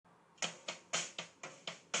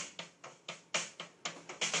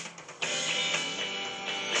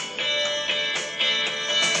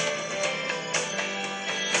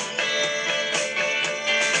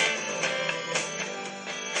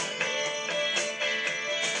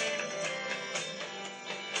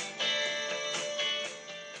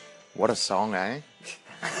What a song, eh?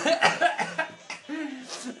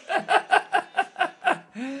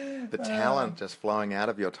 The talent just flowing out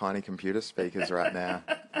of your tiny computer speakers right now.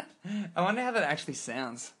 I wonder how that actually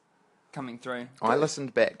sounds coming through. I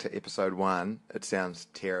listened back to episode 1. It sounds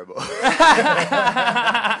terrible. But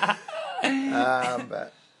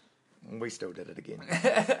we still did it again.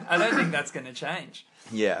 I don't think that's going to change.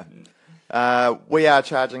 Yeah. We are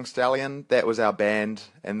Charging Stallion. That was our band.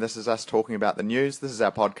 And this is us talking about the news. This is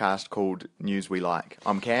our podcast called News We Like.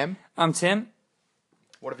 I'm Cam. I'm Tim.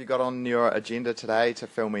 What have you got on your agenda today to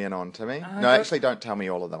fill me in on, Timmy? No, actually, don't tell me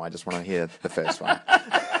all of them. I just want to hear the first one.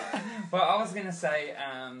 Well, I was going to say,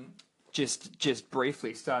 just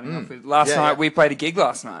briefly, starting off with last night, we played a gig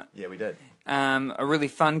last night. Yeah, we did. A really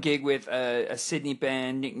fun gig with a Sydney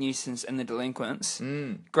band, Nick Nuisance and the Delinquents.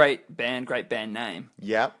 Great band name.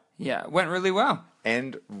 Yep. Yeah, it went really well.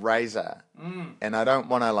 And Razor. And I don't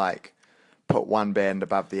want to, put one band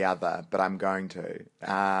above the other, but I'm going to.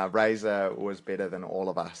 Razor was better than all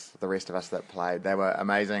of us, the rest of us that played. They were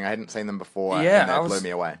amazing. I hadn't seen them before, and they blew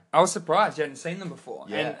me away. I was surprised you hadn't seen them before.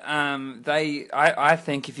 Yeah. And I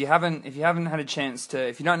think if you haven't had a chance to,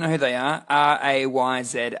 if you don't know who they are,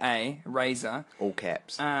 Rayza, Razor. All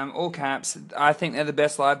caps. All caps. I think they're the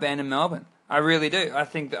best live band in Melbourne. I really do. I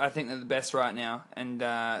think they're the best right now, and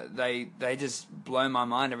they just blow my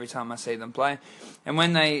mind every time I see them play. And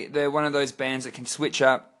when they're one of those bands that can switch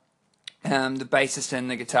up, the bassist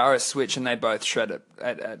and the guitarist switch, and they both shred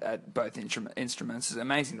at both instruments. It's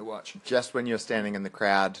amazing to watch. Just when you're standing in the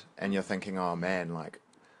crowd and you're thinking, oh man,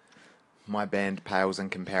 my band pales in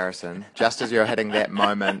comparison. Just as you're hitting that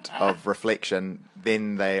moment of reflection,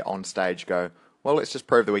 then they on stage go, well, let's just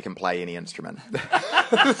prove that we can play any instrument.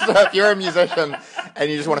 So if you're a musician and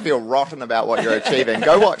you just want to feel rotten about what you're achieving,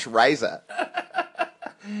 go watch Razor.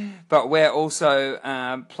 But we're also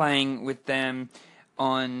playing with them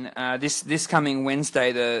on this coming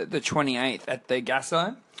Wednesday, the 28th, at the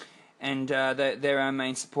Gasso. And they're our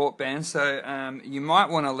main support band, so you might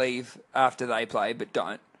want to leave after they play, but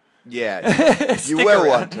don't. Yeah, you will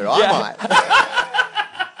want to. I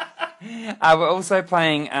might. We're also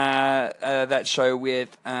playing that show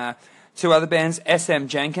with two other bands, SM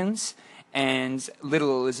Jenkins and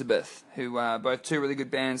Little Elizabeth, who are both two really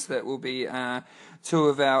good bands that will be two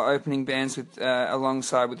of our opening bands with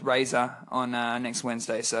alongside with Razor on next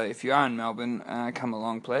Wednesday. So if you are in Melbourne, come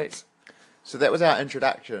along, please. So that was our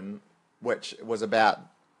introduction, which was about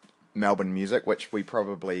Melbourne music, which we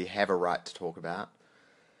probably have a right to talk about.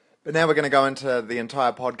 But now we're going to go into the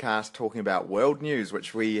entire podcast talking about world news,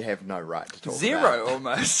 which we have no right to talk about. Zero,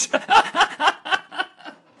 almost.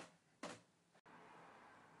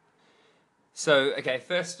 So, okay,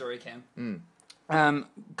 first story, Cam.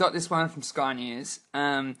 Got this one from Sky News.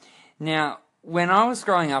 Now, when I was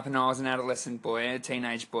growing up and I was an adolescent boy, a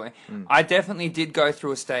teenage boy, I definitely did go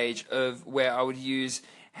through a stage of where I would use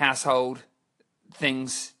household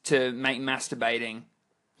things to make masturbating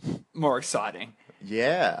more exciting.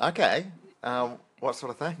 Yeah, okay. What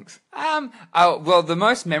sort of things? Well, the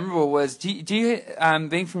most memorable was, do you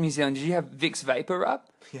being from New Zealand, did you have Vicks Vapor Rub?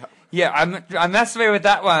 Yeah. Yeah, I masturbated with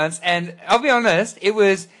that once, and I'll be honest, it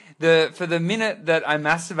was for the minute that I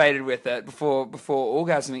masturbated with it before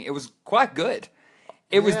orgasming, it was quite good.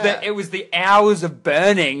 It was the hours of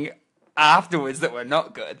burning afterwards that were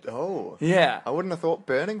not good. Oh. Yeah. I wouldn't have thought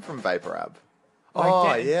burning from Vapor Rub.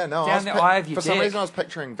 Down the eye of your For some dick. reason I was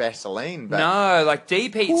picturing Vaseline, but... No, like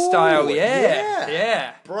deep heat style,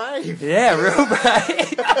 yeah. Brave. Yeah, real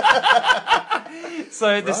brave.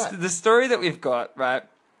 So the story that we've got, right,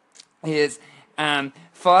 is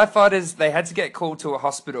firefighters, they had to get called to a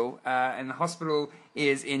hospital, and the hospital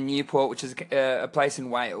is in Newport, which is a place in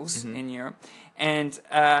Wales, in Europe, and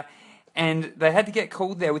they had to get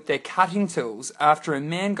called there with their cutting tools after a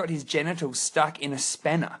man got his genitals stuck in a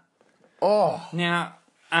spanner. Oh. Now,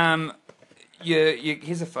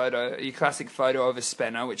 here's a photo, your classic photo of a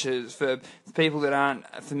spanner, which is for people that aren't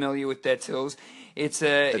familiar with their tools. It's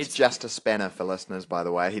just a spanner for listeners, by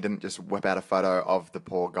the way. He didn't just whip out a photo of the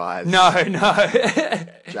poor guy's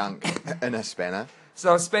junk in a spanner.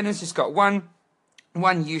 So a spanner's just got one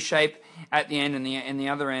U shape at the end, and the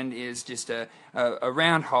other end is just a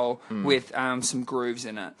round hole with some grooves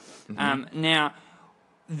in it. Now,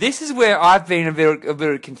 this is where I've been a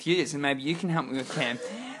bit confused, and maybe you can help me with, Cam.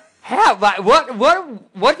 How?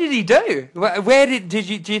 What did he do? Where do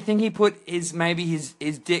you think he put his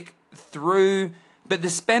dick through? But the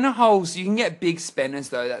spanner holes, you can get big spanners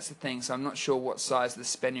though. That's the thing. So I'm not sure what size the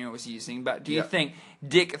spanner was using. But do you think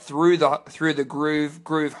dick through the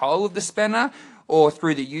groove hole of the spanner, or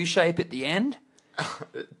through the U shape at the end?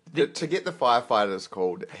 To get the firefighters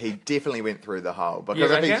called, he definitely went through the hole, because You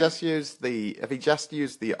if he reckon? just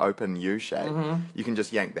used the open U shape, you can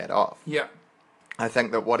just yank that off. Yeah. I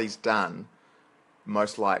think that what he's done,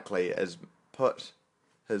 most likely, is put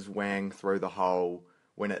his wang through the hole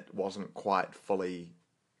when it wasn't quite fully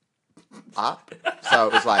up. So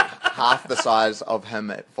it was like half the size of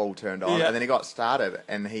him at full turned on. Yeah. And then he got started,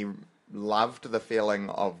 and he loved the feeling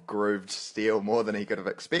of grooved steel more than he could have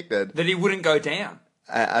expected. That he wouldn't go down.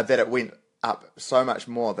 That it went up so much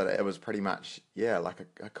more that it was pretty much, like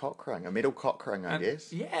a cock ring, a metal cock ring, I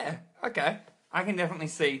guess. Yeah. Okay. I can definitely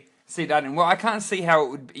see that. And well, I can't see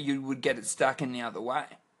how you would get it stuck in the other way.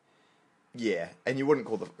 Yeah, and you wouldn't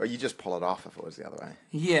or you just pull it off if it was the other way.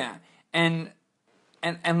 Yeah. And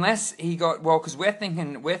unless he got, well, because we're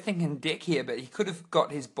thinking dick here, but he could have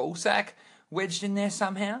got his ball sack wedged in there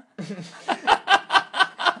somehow.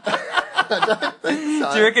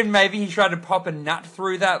 Do you reckon maybe he tried to pop a nut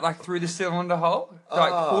through that, like through the cylinder hole?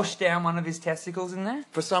 Like push down one of his testicles in there?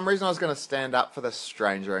 For some reason, I was going to stand up for this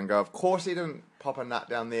stranger and go, of course he didn't pop a nut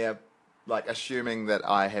down there, like assuming that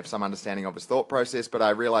I have some understanding of his thought process, but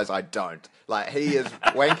I realise I don't. Like, he is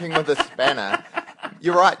wanking with a spanner.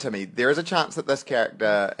 You're right, Timmy. There is a chance that this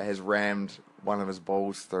character has rammed one of his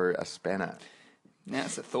balls through a spanner.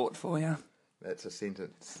 That's a thought for you. That's a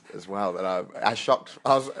sentence as well that I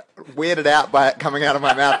was weirded out by it coming out of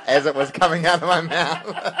my mouth as it was coming out of my mouth.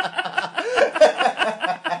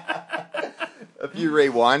 If you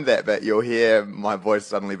rewind that bit, you'll hear my voice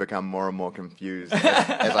suddenly become more and more confused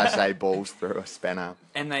as I say balls through a spanner.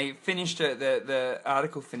 And they finished the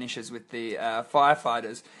article finishes with the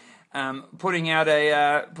firefighters putting out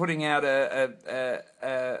a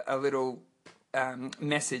little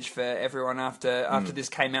message for everyone after this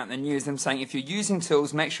came out in the news. Them saying, if you're using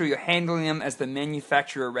tools, make sure you're handling them as the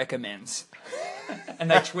manufacturer recommends. And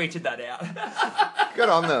they tweeted that out. Good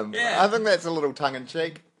on them. Yeah. I think that's a little tongue in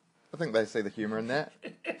cheek. I think they see the humour in that.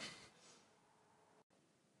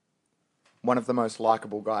 One of the most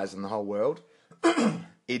likeable guys in the whole world, Ed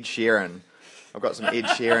Sheeran. I've got some Ed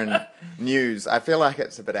Sheeran news. I feel like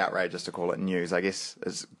it's a bit outrageous to call it news. I guess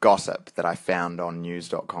it's gossip that I found on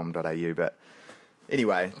news.com.au. But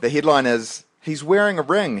anyway, the headline is, he's wearing a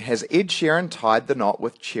ring. Has Ed Sheeran tied the knot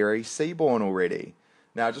with Cherry Seaborn already?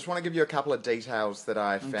 Now, I just want to give you a couple of details that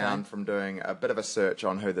I found from doing a bit of a search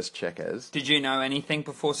on who this chick is. Did you know anything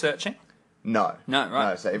before searching? No. No, right.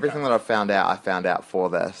 No, so everything that I found out for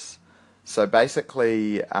this. So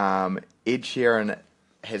basically, Ed Sheeran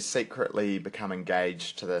has secretly become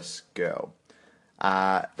engaged to this girl.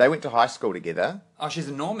 They went to high school together. Oh, she's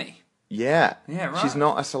a normie. Yeah. Yeah, right. She's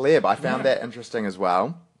not a celeb. I found that interesting as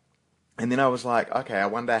well. And then I was like, okay, I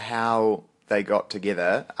wonder how they got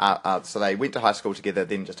together. So they went to high school together,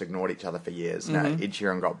 then just ignored each other for years. Now, Ed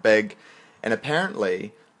Sheeran got big. And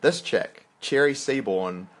apparently, this chick, Cherry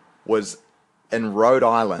Seaborn, was in Rhode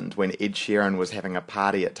Island when Ed Sheeran was having a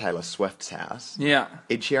party at Taylor Swift's house. Yeah.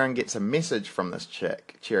 Ed Sheeran gets a message from this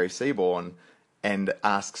chick, Cherry Seaborn, and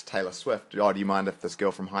asks Taylor Swift, do you mind if this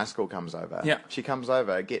girl from high school comes over? Yeah. She comes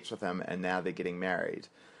over, gets with him, and now they're getting married.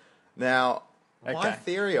 Now, my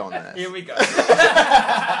theory on this... Here we go.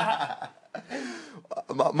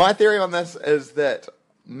 My theory on this is that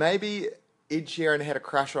maybe Ed Sheeran had a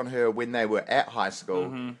crush on her when they were at high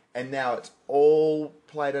school, and now it's all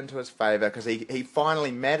played into his favour because he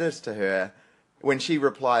finally matters to her. When she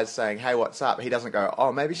replies saying, hey, what's up? He doesn't go,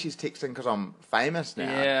 oh, maybe she's texting because I'm famous now.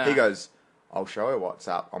 Yeah. He goes, I'll show her what's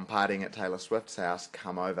up. I'm partying at Taylor Swift's house.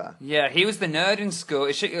 Come over. Yeah, he was the nerd in school.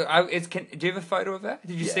 Is she? Do you have a photo of her?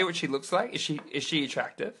 Did you Yeah. see what she looks like? Is she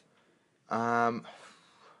attractive? Kind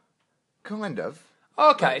of.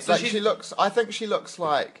 Okay, so Like she looks. I think she looks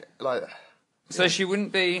like. So she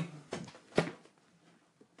wouldn't be.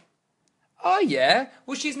 Oh yeah.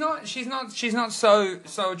 Well, she's not so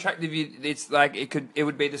attractive. It's like it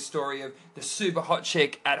would be the story of the super hot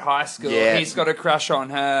chick at high school. Yeah. He's got a crush on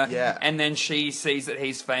her. Yeah. And then she sees that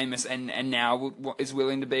he's famous and now is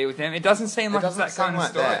willing to be with him. It doesn't seem like it's that kind of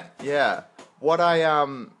story. that. Yeah. What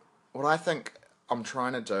I think I'm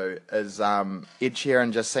trying to do is Ed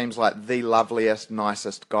Sheeran just seems like the loveliest,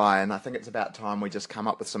 nicest guy, and I think it's about time we just come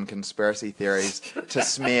up with some conspiracy theories to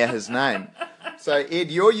smear his name. So, Ed,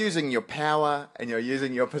 you're using your power and you're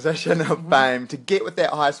using your position of fame to get with that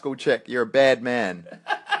high school chick. You're a bad man.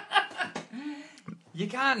 You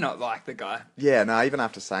can't not like the guy. Yeah, no, even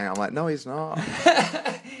after saying it, I'm like, no, he's not.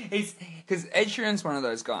 Because Ed Sheeran's one of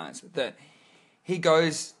those guys that he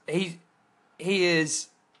is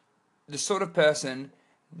the sort of person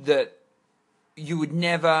that you would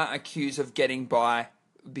never accuse of getting by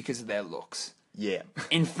because of their looks. Yeah.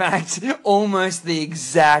 In fact, almost the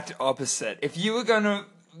exact opposite. If you were going to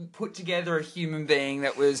put together a human being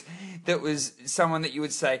that was someone that you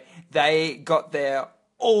would say they got there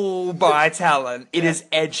all by talent, it is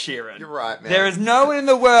Ed Sheeran. You're right, man. There is no one in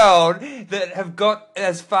the world that have got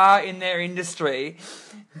as far in their industry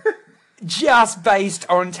just based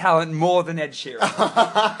on talent more than Ed Sheeran.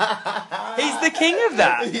 He's the king of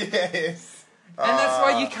that. Yes. And that's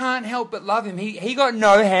why you can't help but love him. He got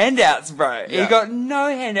no handouts, bro. Yeah. He got no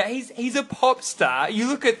handout. He's a pop star. You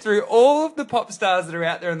look at through all of the pop stars that are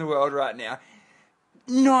out there in the world right now,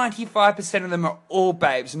 95% of them are all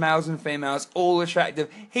babes, males and females, all attractive.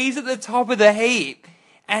 He's at the top of the heap,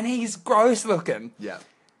 and he's gross looking. Yeah.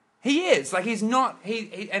 He is. Like, he's not,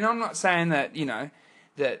 and I'm not saying that, you know,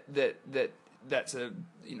 that's a,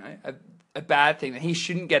 you know, a bad thing, that he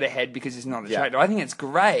shouldn't get ahead because he's not attractive. I think it's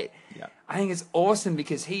great. Yeah. I think it's awesome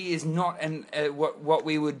because he is not what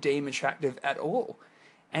we would deem attractive at all.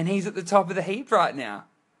 And he's at the top of the heap right now.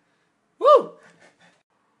 Woo!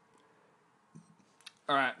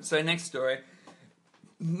 All right, so next story.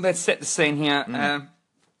 Let's set the scene here.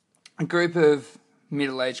 A group of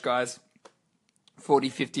middle-aged guys, 40,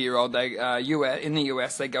 50-year-old, they in the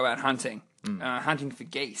US, they go out hunting, hunting for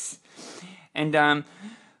geese. And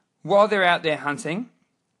while they're out there hunting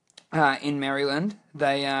in Maryland,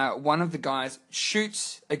 one of the guys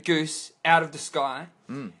shoots a goose out of the sky.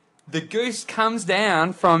 The goose comes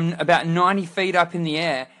down from about 90 feet up in the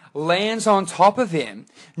air, lands on top of him,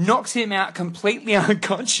 knocks him out completely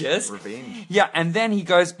unconscious. Revenge. Yeah, and then he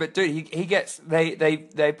goes, but dude, he gets,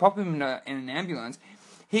 they pop him in an ambulance.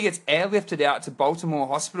 He gets airlifted out to Baltimore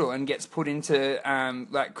Hospital and gets put into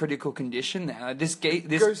like critical condition there. This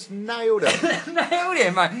Goose nailed him. nailed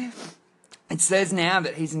him. Like, it says now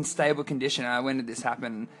that he's in stable condition. When did this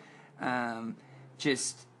happen?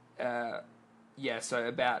 So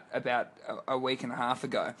about a week and a half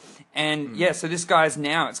ago. And so this guy's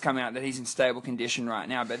now, it's come out that he's in stable condition right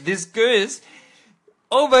now. But this goose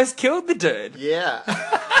almost killed the dude. Yeah.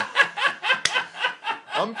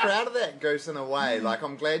 I'm proud of that goose in a way. Like,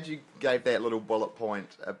 I'm glad you gave that little bullet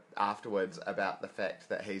point afterwards about the fact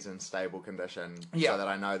that he's in stable condition, so that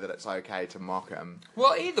I know that it's okay to mock him.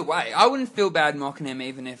 Well, either way, I wouldn't feel bad mocking him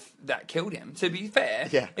even if that killed him. To be fair,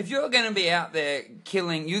 if you're going to be out there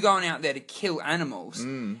you're going out there to kill animals,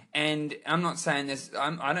 and I'm not saying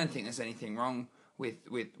I don't think there's anything wrong with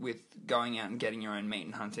going out and getting your own meat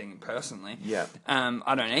and hunting personally. Yeah.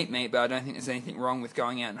 I don't eat meat, but I don't think there's anything wrong with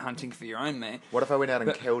going out and hunting for your own meat. What if I went out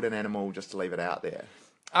and killed an animal just to leave it out there?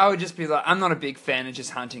 I would just be like, I'm not a big fan of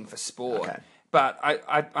just hunting for sport. Okay. But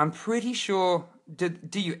I'm pretty sure,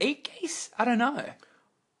 do you eat geese? I don't know.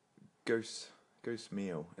 Goose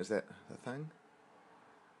meal. Is that the thing?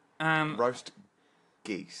 Roast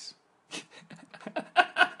geese.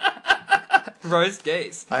 Roast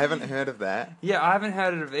geese. I haven't heard of that. Yeah, I haven't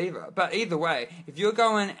heard of it either. But either way, if you're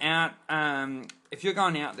going out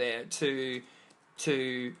there to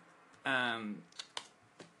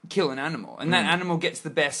kill an animal, and that animal gets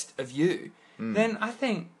the best of you, then I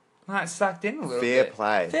think it's sucked in a little Fair bit.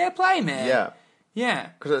 play. Fair play, man. Yeah. Yeah.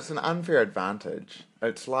 Because it's an unfair advantage.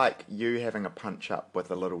 It's like you having a punch-up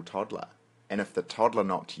with a little toddler. And if the toddler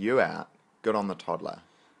knocked you out, good on the toddler.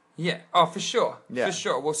 Yeah. Oh, for sure. Yeah. For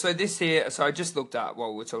sure. Well, so this here. So I just looked up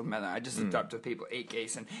while we were talking about that. I just looked up to people eat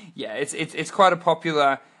geese, and yeah, it's quite a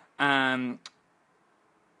popular.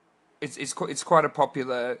 It's quite a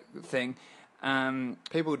popular thing.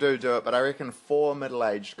 People do it, but I reckon 4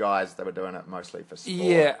 middle-aged guys that were doing it mostly for sport.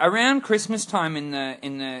 Yeah, around Christmas time in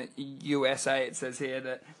the USA, it says here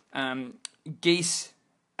that geese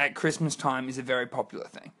at Christmas time is a very popular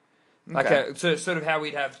thing. Like sort of how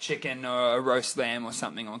we'd have chicken or a roast lamb or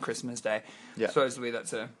something on Christmas Day. Yeah. Supposedly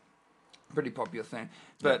that's a pretty popular thing.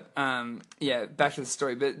 But back to the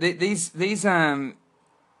story. But these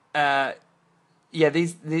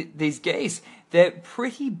geese, they're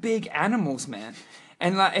pretty big animals, man.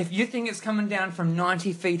 And like, if you think it's coming down from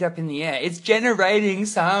 90 feet up in the air, it's generating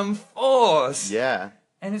some force. Yeah.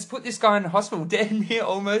 And it's put this guy in the hospital, dead near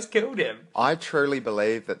almost killed him. I truly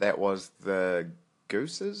believe that was the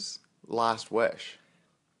goose's last wish.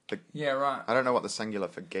 Yeah, right. I don't know what the singular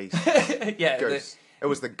for geese. Yeah, Goose. It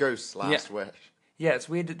was the goose last wish. Yeah, it's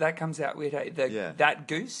weird that comes out weird. That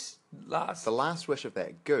goose last. The last wish of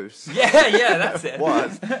that goose. Yeah, that's it.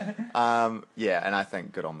 Was. And I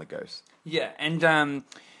think good on the goose. Yeah, and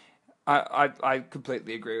I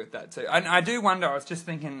completely agree with that too. And I do wonder. I was just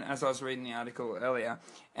thinking as I was reading the article earlier,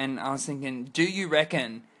 and I was thinking, do you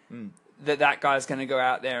reckon that guy's going to go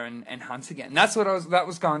out there and hunt again? That's what that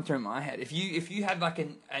was going through my head. If you had like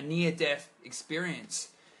a near death experience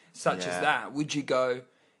such as that, would you go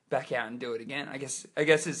back out and do it again. I guess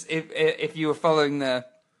it's, if you were following the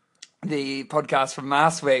podcast from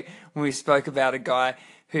last week when we spoke about a guy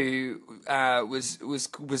who was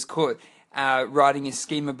caught riding his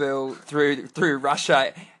ski-mobile through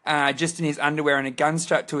Russia just in his underwear and a gun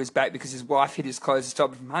strapped to his back because his wife hid his clothes to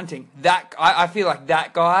stop him from hunting. That I feel like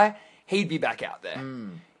that guy, he'd be back out there.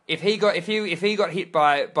 If he got hit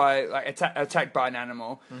by like attacked by an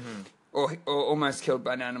animal, or almost killed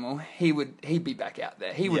by an animal, he'd be back out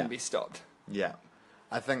there. He wouldn't be stopped. Yeah,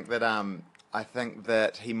 I think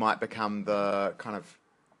that he might become the kind of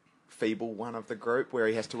feeble one of the group where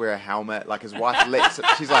he has to wear a helmet. Like his wife lets it.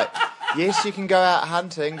 She's like, yes, you can go out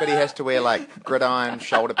hunting, but he has to wear like gridiron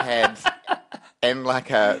shoulder pads and like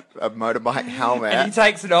a motorbike helmet. And he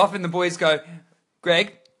takes it off, and the boys go,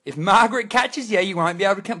 Greg, if Margaret catches you, you won't be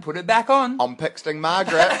able to put it back on. I'm pixting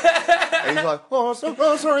Margaret. And he's like, oh,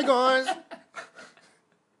 sorry guys.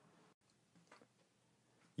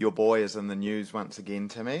 Your boy is in the news once again,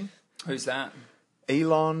 Timmy. Who's that?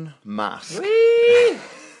 Elon Musk. Whee!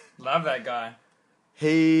 Love that guy.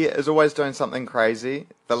 He is always doing something crazy.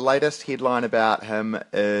 The latest headline about him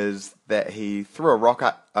is that he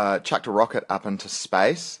chucked a rocket up into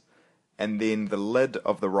space, and then the lid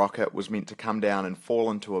of the rocket was meant to come down and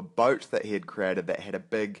fall into a boat that he had created that had a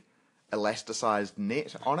big elasticized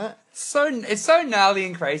net on it. It's so gnarly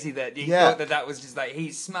and crazy that he thought that was just like,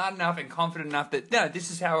 he's smart enough and confident enough that, no,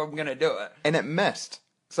 this is how I'm going to do it. And it missed.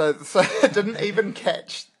 So it didn't even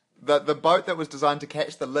catch the boat that was designed to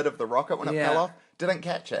catch the lid of the rocket when it fell off. Didn't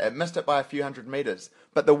catch it. It missed it by a few hundred meters.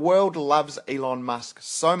 But the world loves Elon Musk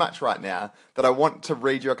so much right now that I want to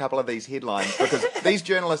read you a couple of these headlines because these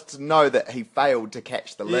journalists know that he failed to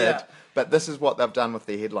catch the lid. But this is what they've done with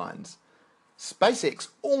their headlines. SpaceX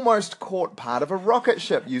almost caught part of a rocket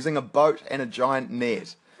ship using a boat and a giant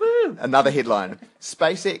net. Woo. Another headline.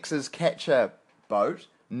 SpaceX's catcher boat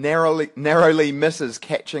narrowly misses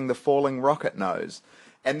catching the falling rocket nose.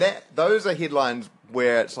 And those are headlines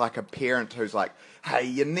where it's like a parent who's like, hey,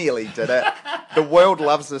 you nearly did it. The world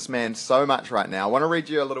loves this man so much right now. I want to read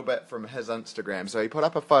you a little bit from his Instagram. So he put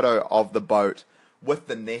up a photo of the boat with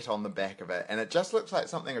the net on the back of it, and it just looks like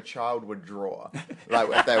something a child would draw. Like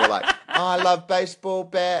if they were like, oh, I love baseball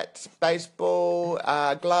bats, baseball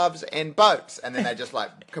gloves, and boats, and then they just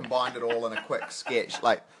like combined it all in a quick sketch.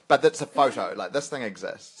 Like, but that's a photo. Like this thing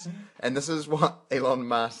exists, and this is what Elon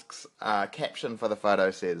Musk's caption for the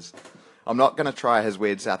photo says. I'm not going to try his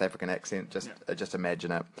weird South African accent. Just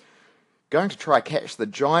imagine it. Going to try and catch the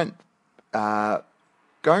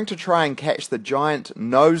giant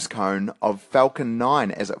nose cone of Falcon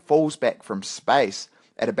 9 as it falls back from space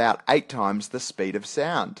at about 8 times the speed of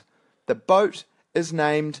sound. The boat is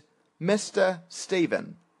named Mr.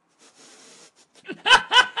 Steven.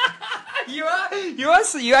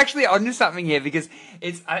 You're actually onto something here because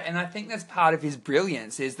and I think that's part of his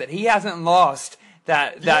brilliance is that he hasn't lost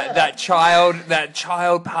that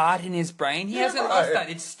child part in his brain. He hasn't lost that.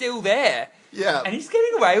 It's still there. Yeah. And he's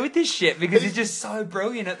getting away with this shit because he's just so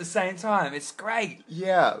brilliant at the same time. It's great.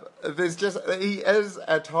 Yeah. He is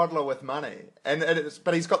a toddler with money.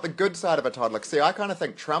 But he's got the good side of a toddler. See, I kind of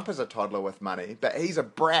think Trump is a toddler with money, but he's a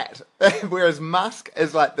brat. Whereas Musk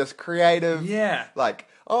is like this creative, like,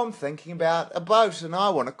 oh, I'm thinking about a boat and I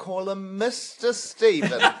want to call him Mr.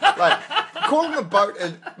 Steven. Like, calling a boat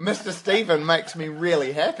Mr. Steven makes me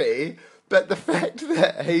really happy, but the fact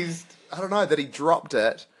that that he dropped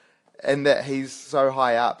it and that he's so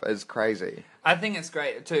high up is crazy. I think it's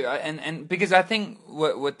great too, and because I think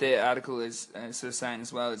what the article is sort of saying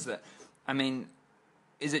as well is that, I mean,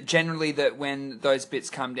 is it generally that when those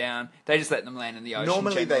bits come down, they just let them land in the ocean?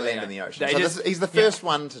 Normally they land in the ocean. He's the first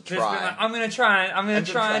one to try. Like, I'm going to try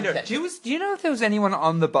and do it. Do you know if there was anyone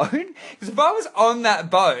on the boat? Because if I was on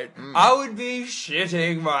that boat, I would be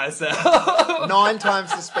shitting myself. 9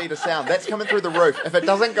 times the speed of sound. That's coming through the roof. If it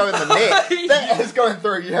doesn't go in the net, that is going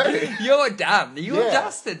through you. You're done. You're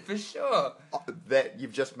dusted for sure. That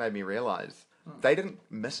you've just made me realise. They didn't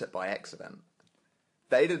miss it by accident.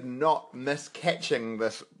 They did not miss catching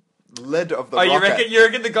this lid of the rocket. Oh, you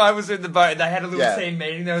reckon the guy was in the boat and they had a little team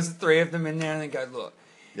meeting, there was 3 of them in there and they go, look.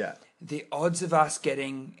 Yeah. The odds of us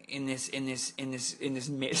getting in this mess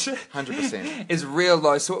 100% is real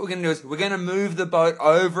low. So what we're going to do is we're going to move the boat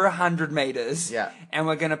over 100 meters. Yeah. And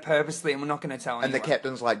we're going to purposely, and we're not going to tell anyone. And the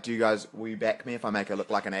captain's like, will you back me if I make it look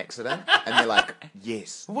like an accident? And they're like,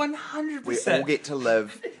 yes. 100%. We all get to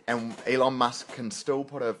live, and Elon Musk can still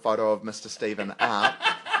put a photo of Mr. Steven up,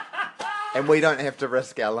 and we don't have to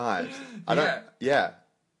risk our lives. Yeah.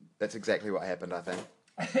 That's exactly what happened, I think.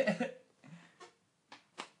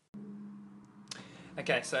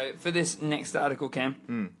 Okay, so for this next article,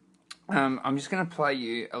 Cam, I'm just going to play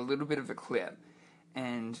you a little bit of a clip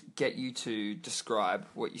and get you to describe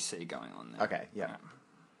what you see going on there. Okay, yeah.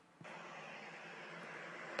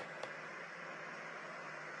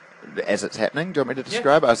 As it's happening, do you want me to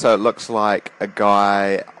describe it? So it looks like a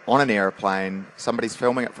guy on an aeroplane, somebody's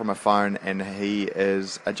filming it from a phone, and he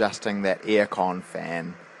is adjusting that aircon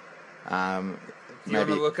fan. You want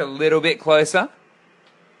to look a little bit closer?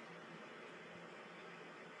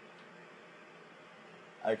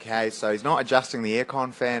 Okay, so he's not adjusting the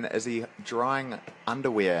aircon fan. Is he drying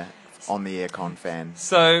underwear on the aircon fan?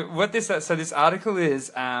 So this article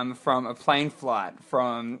is from a plane flight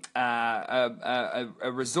from a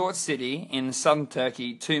resort city in southern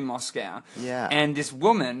Turkey to Moscow. Yeah. And this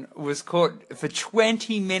woman was caught for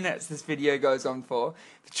 20 minutes. This video goes on for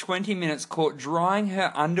 20 minutes, caught drying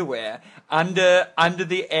her underwear under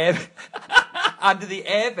the air under the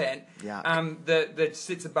air vent. Yeah. That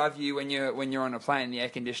sits above you when you're on a plane, the air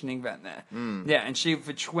conditioning vent there. Yeah, and she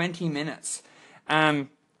for 20 minutes.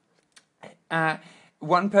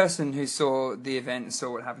 One person who saw the event and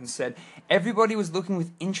saw what happened said, everybody was looking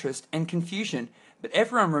with interest and confusion, but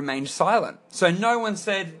everyone remained silent. So no one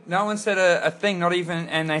said a thing, not even,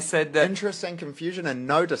 and they said that... Interest and confusion and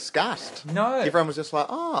no disgust. No. Everyone was just like,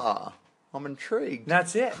 I'm intrigued.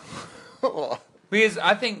 That's it. Because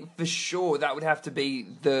I think for sure that would have to be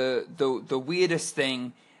the weirdest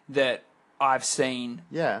thing that I've seen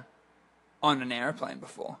Yeah. on an aeroplane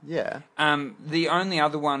before. Yeah. The only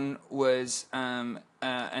other one was an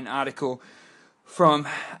article from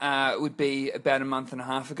would be about a month and a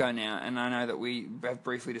half ago now, and I know that we have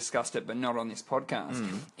briefly discussed it, but not on this podcast.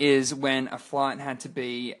 Is when a flight had to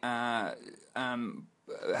be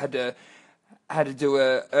had to do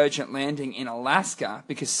a urgent landing in Alaska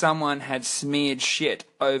because someone had smeared shit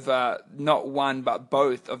over not one but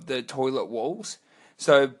both of the toilet walls.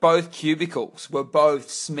 So both cubicles were both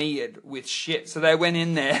smeared with shit. So they went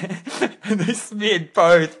in there and they smeared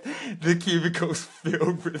both the cubicles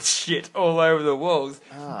filled with shit all over the walls.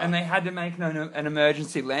 And they had to make an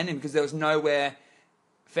emergency landing because there was nowhere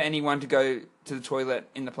for anyone to go to the toilet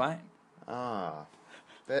in the plane. That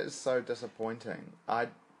is so disappointing. I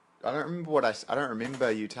don't remember I don't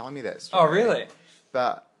remember you telling me that story. Oh, really?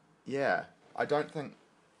 But yeah, I don't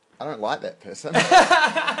like that person.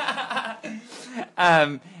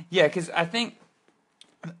 Yeah, because I think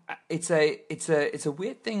it's a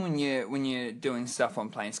weird thing when you're doing stuff on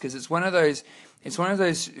planes because it's one of those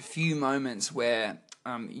few moments where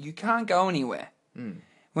you can't go anywhere.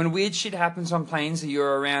 When weird shit happens on planes,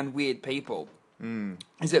 you're around weird people.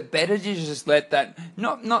 Is it better to just let that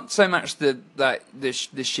not so much the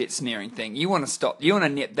shit smearing thing? You want to stop. You want to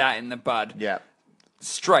nip that in the bud. Yeah.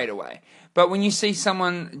 Straight away. But when you see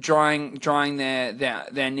someone drying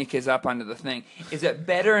their knickers up under the thing, is it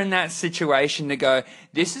better in that situation to go,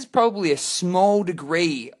 this is probably a small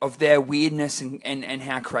degree of their weirdness and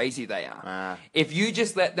how crazy they are. If you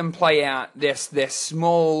just let them play out their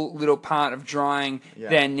small little part of drying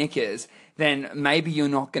their knickers, then maybe you're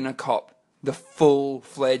not going to cop the full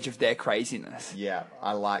fledge of their craziness. Yeah,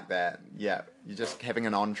 I like that. Yeah, you're just having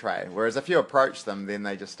an entree. Whereas if you approach them, then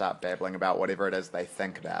they just start babbling about whatever it is they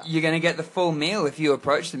think about. You're going to get the full meal if you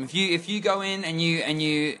approach them. If you go in and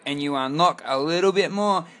you unlock a little bit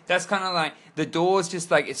more, that's kind of like the doors just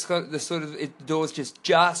like the doors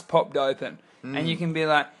just popped open, and you can be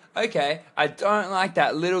like, okay, I don't like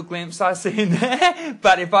that little glimpse I see in there,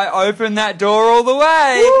 but if I open that door all the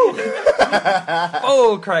way,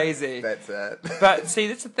 all crazy. That's it. But see,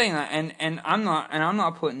 that's the thing, and I'm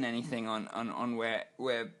not putting anything on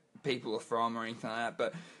where people are from or anything like that.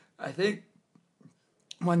 But I think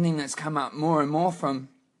one thing that's come up more and more from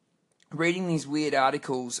reading these weird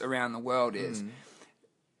articles around the world is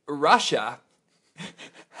Russia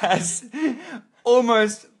has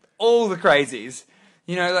almost all the crazies.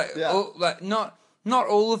 You know, not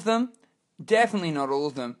all of them, definitely not all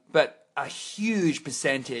of them, but a huge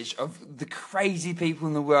percentage of the crazy people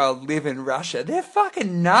in the world live in Russia. They're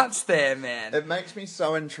fucking nuts there, man. It makes me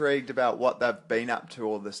so intrigued about what they've been up to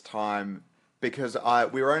all this time because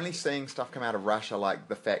we were only seeing stuff come out of Russia, like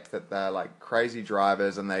the fact that they're like crazy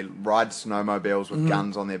drivers and they ride snowmobiles with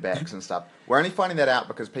guns on their backs and stuff. We're only finding that out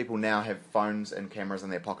because people now have phones and cameras in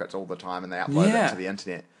their pockets all the time and they upload it to the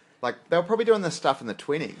internet. Like, they were probably doing this stuff in the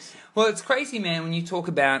 20s. Well, it's crazy, man, when you talk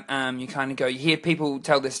about, you kind of go, you hear people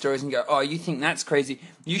tell their stories and go, oh, you think that's crazy.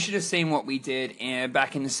 You should have seen what we did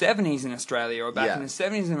back in the 70s in Australia or back in the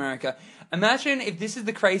 70s in America. Imagine if this is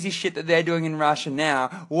the crazy shit that they're doing in Russia now,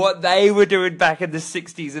 what they were doing back in the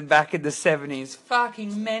 60s and back in the 70s.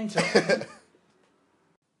 Fucking mental.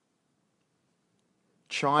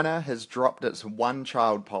 China has dropped its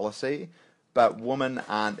one-child policy, but women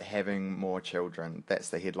aren't having more children. That's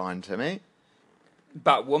the headline to me.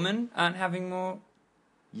 But women aren't having more.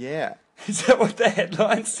 Yeah. Is that what the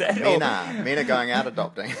headline said? Men are going out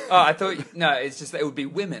adopting. Oh, I thought no. It's just that it would be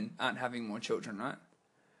women aren't having more children, right?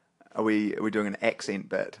 Are we doing an accent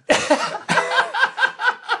bit?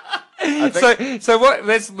 So what?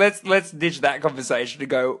 Let's ditch that conversation and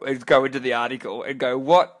go into the article and go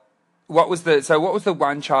what was the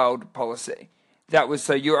one child policy? That was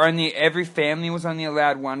so every family was only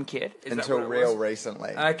allowed one kid Until real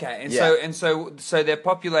recently. Okay, Yeah. so their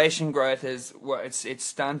population growth is it's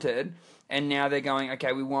stunted, and now they're going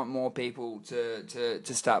okay. We want more people to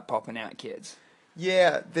start popping out kids.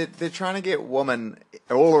 Yeah, they're trying to get women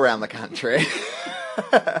all around the country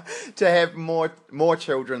to have more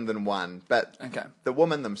children than one, but Okay. the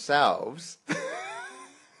women themselves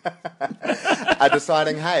are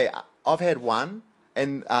deciding, hey, I've had one,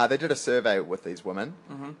 and they did a survey with these women,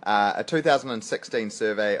 a 2016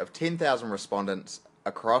 survey of 10,000 respondents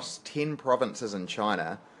across 10 provinces in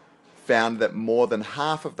China found that more than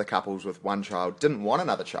half of the couples with one child didn't want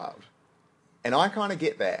another child. And I kind of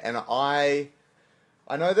get that, and I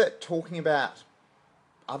know that talking about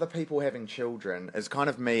other people having children is kind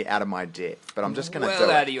of me out of my depth, but I'm just going to do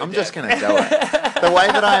it. I'm just going to do it. The way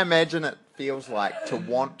that I imagine it feels like to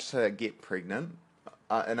want to get pregnant,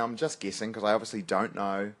 and I'm just guessing because I obviously don't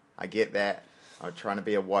know. I get that. I'm trying to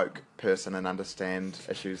be a woke person and understand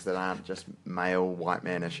issues that aren't just male white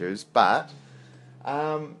man issues, but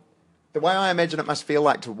the way I imagine it must feel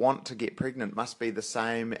like to want to get pregnant must be the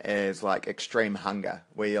same as like extreme hunger,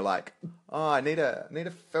 where you're like, oh, I need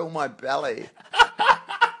to fill my belly.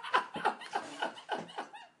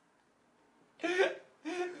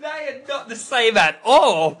 They are not the same at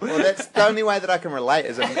all. Well, that's the only way that I can relate.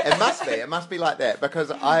 It must be like that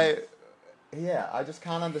because I just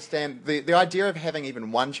can't understand the idea of having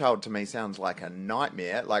even one child. To me, sounds like a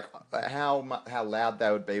nightmare. Like how loud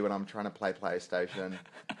they would be when I'm trying to play PlayStation.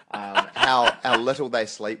 How little they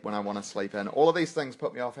sleep when I want to sleep in. All of these things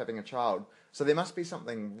put me off having a child. So there must be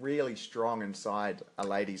something really strong inside a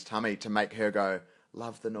lady's tummy to make her go,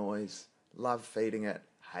 love the noise, love feeding it,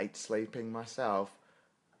 hate sleeping myself,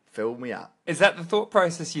 fill me up. Is that the thought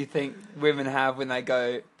process you think women have when they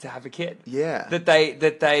go to have a kid? Yeah. That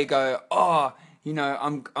they go, oh,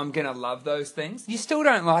 I'm gonna love those things. You still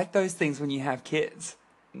don't like those things when you have kids.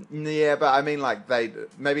 Yeah, but I mean, like, they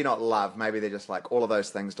maybe not love. Maybe they're just like, all of those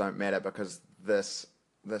things don't matter because this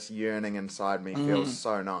yearning inside me feels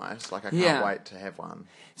so nice. Like, I can't wait to have one.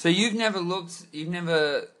 So you've never looked at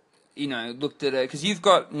it because you've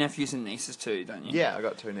got nephews and nieces too, don't you? Yeah, I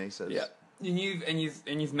got two nieces. Yeah. And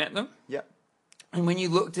you've met them. Yep. And when you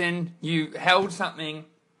looked in, you held something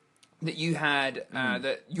that you had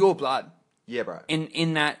that your blood. Yeah, bro.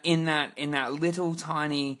 In that little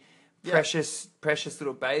tiny. Precious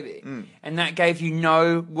little baby. And that gave you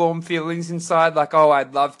no warm feelings inside, like, oh,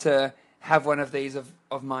 I'd love to have one of these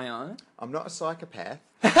of my own? I'm not a psychopath.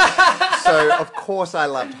 So, of course, I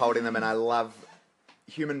loved holding them, and I love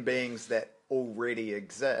human beings that already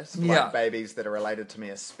exist, like babies that are related to me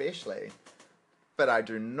especially. But I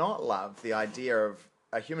do not love the idea of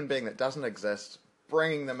a human being that doesn't exist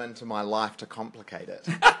bringing them into my life to complicate it.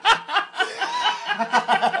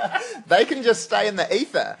 They can just stay in the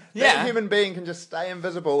ether. Yeah. That human being can just stay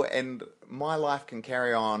invisible and my life can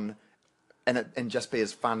carry on and just be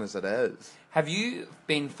as fun as it is. Have you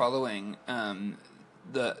been following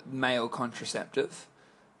the male contraceptive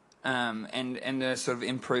and the sort of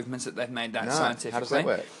improvements that they've made that scientifically? How does that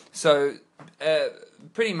work? So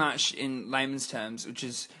pretty much in layman's terms, which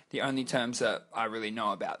is the only terms that I really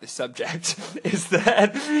know about this subject, is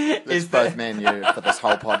that... It's both me and you for this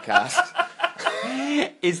whole podcast.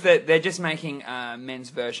 Is that they're just making a men's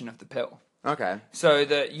version of the pill. Okay. So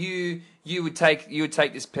that you would take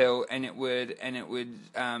this pill and it would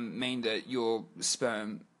mean that your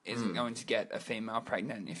sperm isn't going to get a female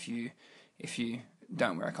pregnant if you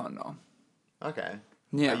don't wear a condom. Okay.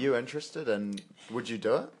 Yeah. Are you interested and would you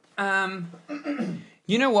do it?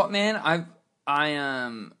 You know what, man?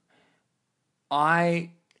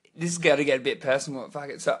 This is going to get a bit personal. Fuck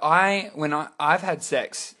it. So I've had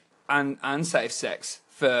sex, unsafe sex,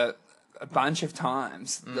 for a bunch of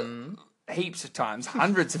times, heaps of times,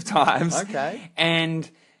 hundreds of times. Okay. And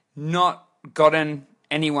not gotten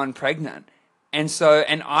anyone pregnant. And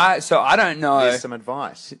I don't know. There's some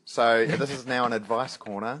advice. So this is now an advice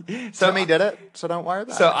corner. Timmy did it, so don't worry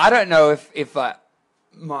about it. So I don't know if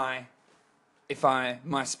my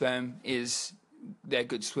sperm is, they're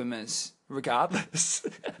good swimmers regardless.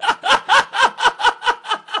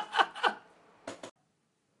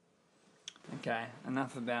 Okay,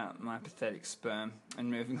 enough about my pathetic sperm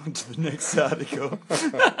and moving on to the next article.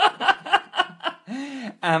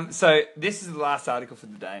 So this is the last article for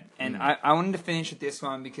the day, and I wanted to finish with this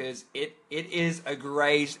one because it is a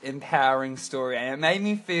great, empowering story, and it made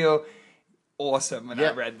me feel awesome when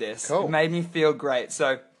I read this. Cool. It made me feel great.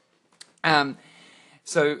 So I'll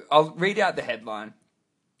read out the headline,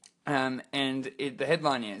 the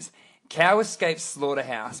headline is: Cow escapes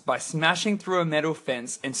slaughterhouse by smashing through a metal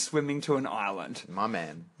fence and swimming to an island. My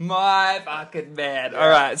man. My fucking man. All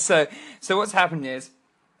right. So what's happened is,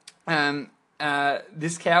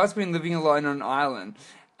 this cow has been living alone on an island,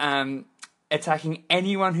 attacking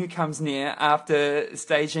anyone who comes near after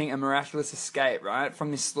staging a miraculous escape, right,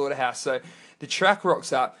 from this slaughterhouse. So the truck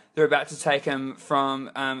rocks up. They're about to take him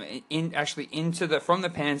from from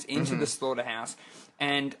the pens into the slaughterhouse,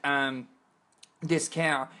 and this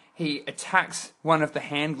cow, he attacks one of the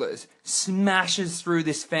handlers, smashes through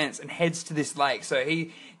this fence, and heads to this lake. So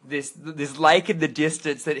this lake in the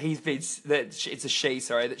distance that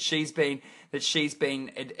she's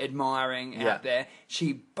been admiring out there.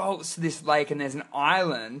 She bolts to this lake, and there's an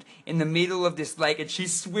island in the middle of this lake, and she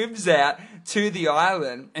swims out to the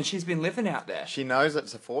island, and she's been living out there. She knows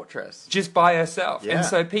it's a fortress. Just by herself. Yeah. And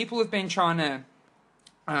so people have been trying to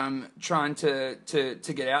get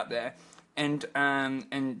out there and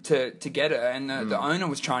to get her, and the owner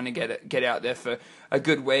was trying to get out there for a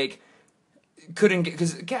good week. Couldn't get,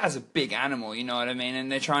 because a cow's a big animal, you know what I mean,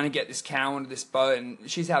 and they're trying to get this cow onto this boat, and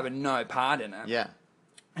she's having no part in it. Yeah.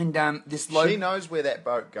 And she knows where that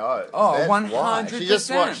boat goes. Oh, That's 100%. why. She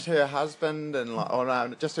just watched her husband and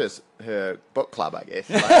just her book club, I guess.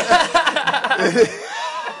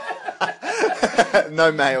 Like,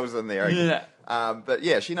 no males in there. Yeah. But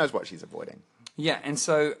yeah, she knows what she's avoiding. Yeah, and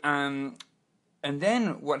so and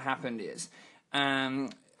then what happened is a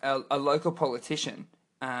local politician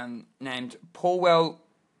named Paweł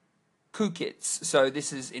Kukiz. So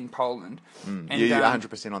this is in Poland. And You're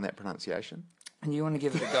 100% on that pronunciation? And you want to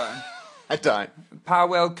give it a go? I don't.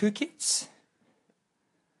 Paweł Kukiz?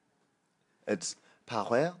 It's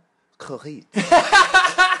Paweł Kukiz.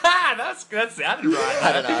 That sounded right.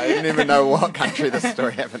 I don't know. I didn't even know what country this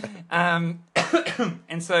story happened in. And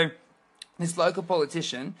so this local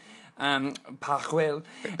politician, Paweł,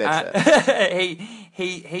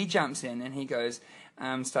 he jumps in and he goes,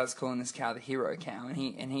 starts calling this cow the hero cow,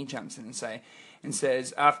 and he jumps in and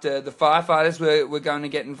says after the firefighters were going to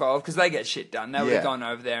get involved, because they get shit done, they would have gone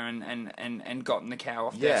over there and gotten the cow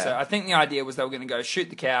off there. So I think the idea was they were going to go shoot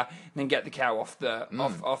the cow and then get the cow off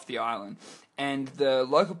the island. And the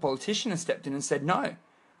local politician has stepped in and said no,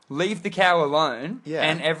 leave the cow alone. Yeah.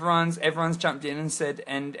 And everyone's jumped in and said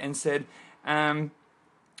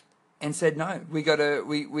no, we got to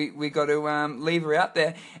leave her out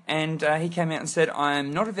there. And he came out and said, I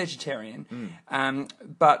am not a vegetarian,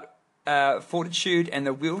 but fortitude and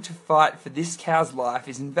the will to fight for this cow's life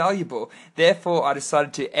is invaluable. Therefore, I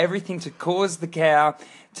decided to do everything to cause the cow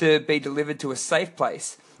to be delivered to a safe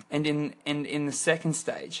place. And in the second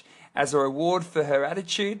stage, as a reward for her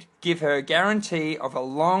attitude, give her a guarantee of a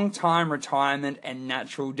long-time retirement and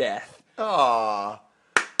natural death. Oh,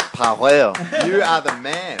 Paweł, you are the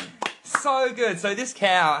man. So good. So this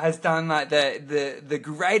cow has done like the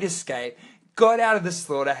great escape, got out of the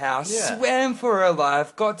slaughterhouse, swam for her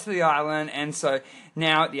life, got to the island, and so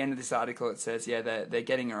now at the end of this article it says, they're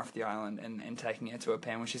getting her off the island and taking her to a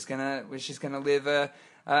pen where she's gonna live a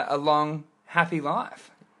long, happy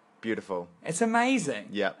life. Beautiful. It's amazing.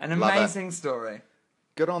 Yeah, an amazing story.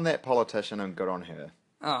 Good on that politician and good on her.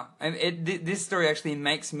 Oh, and this story actually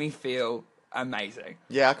makes me feel amazing.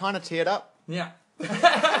 Yeah, I kind of teared up. Yeah.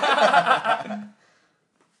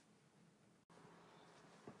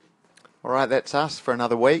 All right, that's us for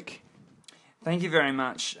another week. Thank you very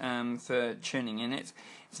much for tuning in. It's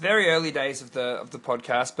very early days of the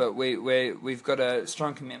podcast, but we've got a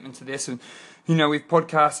strong commitment to this, and we've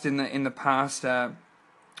podcasted in the past.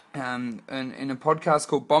 In a podcast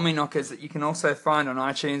called Bombing Knockers that you can also find on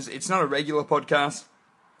iTunes. It's not a regular podcast,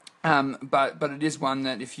 but it is one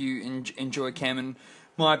that if you enjoy Cam and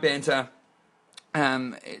my banter,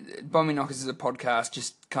 Bombing Knockers is a podcast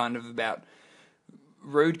just kind of about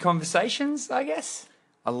rude conversations, I guess.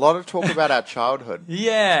 A lot of talk about our childhood.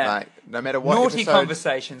 Yeah. Like, no matter what naughty episode,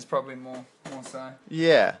 conversations, probably more so.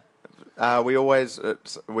 Yeah. We'd always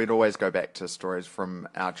go back to stories from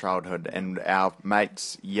our childhood, and our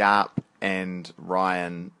mates Yarp and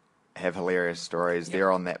Ryan have hilarious stories. Yep.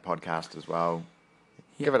 They're on that podcast as well.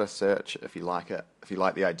 Give it a search if you like it, if you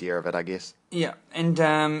like the idea of it, I guess. Yeah,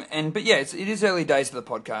 but yeah, it is early days of the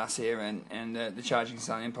podcast here, and the Charging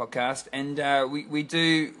Stallion podcast, and we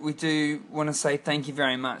do want to say thank you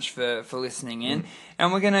very much for listening in,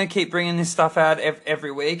 and we're gonna keep bringing this stuff out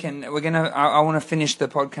every week, and I want to finish the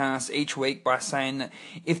podcast each week by saying that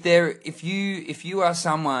if you are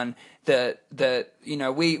someone that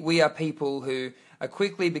we are people who are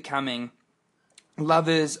quickly becoming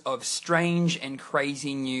lovers of strange and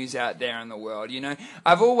crazy news out there in the world.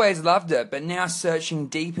 I've always loved it, but now searching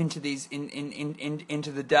deep into these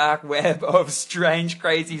into the dark web of strange,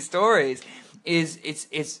 crazy stories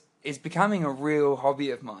is becoming a real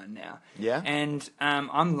hobby of mine now. Yeah. And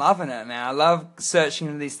I'm loving it, man. I love searching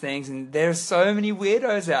into these things, and there's so many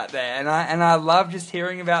weirdos out there, and I love just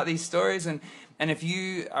hearing about these stories. And if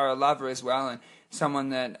you are a lover as well, and someone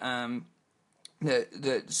that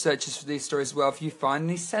that searches for these stories as well, if you find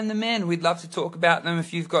these, send them in. We'd love to talk about them.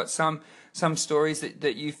 If you've got some stories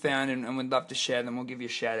that you found and we'd love to share them, we'll give you a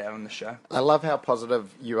shout out on the show. I love how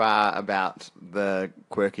positive you are about the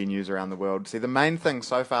quirky news around the world. See, the main thing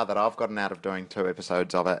so far that I've gotten out of doing 2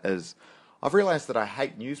 episodes of it is I've realised that I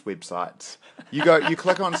hate news websites. You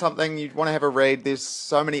click on something, you want to have a read, there's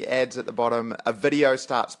so many ads at the bottom, a video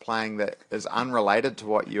starts playing that is unrelated to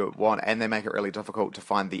what you want, and they make it really difficult to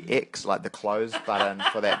find the X, like the close button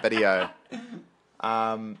for that video.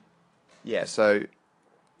 So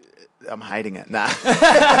I'm hating it. Nah.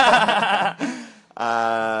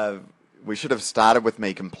 We should have started with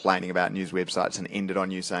me complaining about news websites and ended on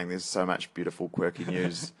you saying there's so much beautiful, quirky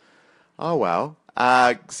news. Oh, well.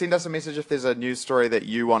 Send us a message if there's a news story that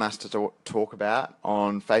you want us to talk about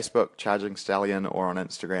on Facebook, Charging Stallion, or on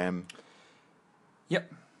Instagram.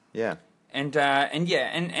 Yep. Yeah.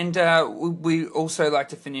 We also like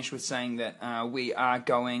to finish with saying that we are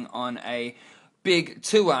going on a big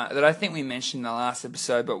tour that I think we mentioned in the last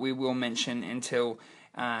episode, but we will mention until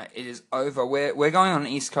it is over. We're going on an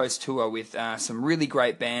East Coast tour with some really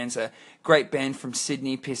great bands. A great band from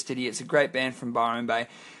Sydney, Pissed Idiots, a great band from Byron Bay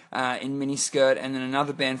in Miniskirt, and then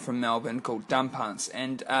another band from Melbourne called Dumb Punts.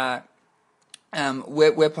 And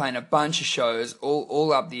we're playing a bunch of shows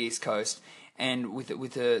all up the East Coast, and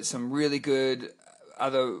with some really good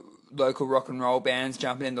other local rock and roll bands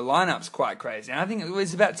jumping in. The lineup's quite crazy, and I think it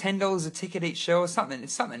was about $10 a ticket each show or something.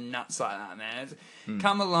 It's something nuts like that, man.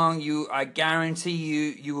 Come along, I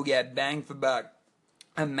guarantee you will get bang for buck.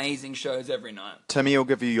 Amazing shows every night. Timmy will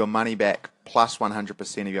give you your money back plus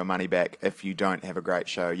 100% of your money back if you don't have a great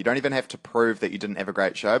show. You don't even have to prove that you didn't have a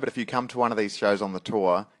great show, but if you come to one of these shows on the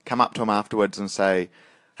tour, come up to him afterwards and say,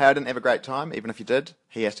 hey, I didn't have a great time. Even if you did,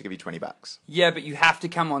 he has to give you $20. Yeah, but you have to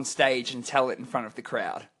come on stage and tell it in front of the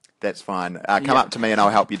crowd. That's fine. Come up to me and I'll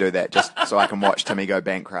help you do that, just so I can watch Timmy go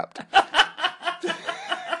bankrupt.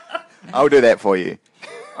 I'll do that for you.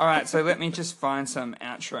 All right, so let me just find some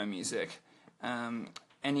outro music.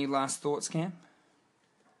 Any last thoughts, Cam?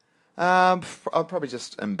 I'll probably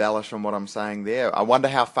just embellish on what I'm saying there. I wonder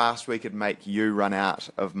how fast we could make you run out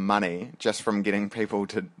of money just from getting people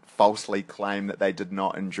to falsely claim that they did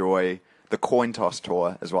not enjoy the Coin Toss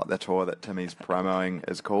tour, is what the tour that Timmy's promoting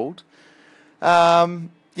is called.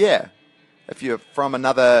 Yeah. If you're from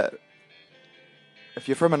another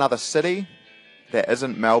city that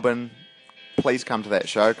isn't Melbourne, please come to that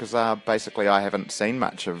show, because basically I haven't seen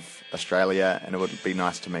much of Australia and it would be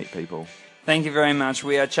nice to meet people. Thank you very much.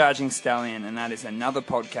 We are Charging Stallion, and that is another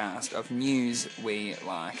podcast of News We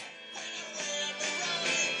Like.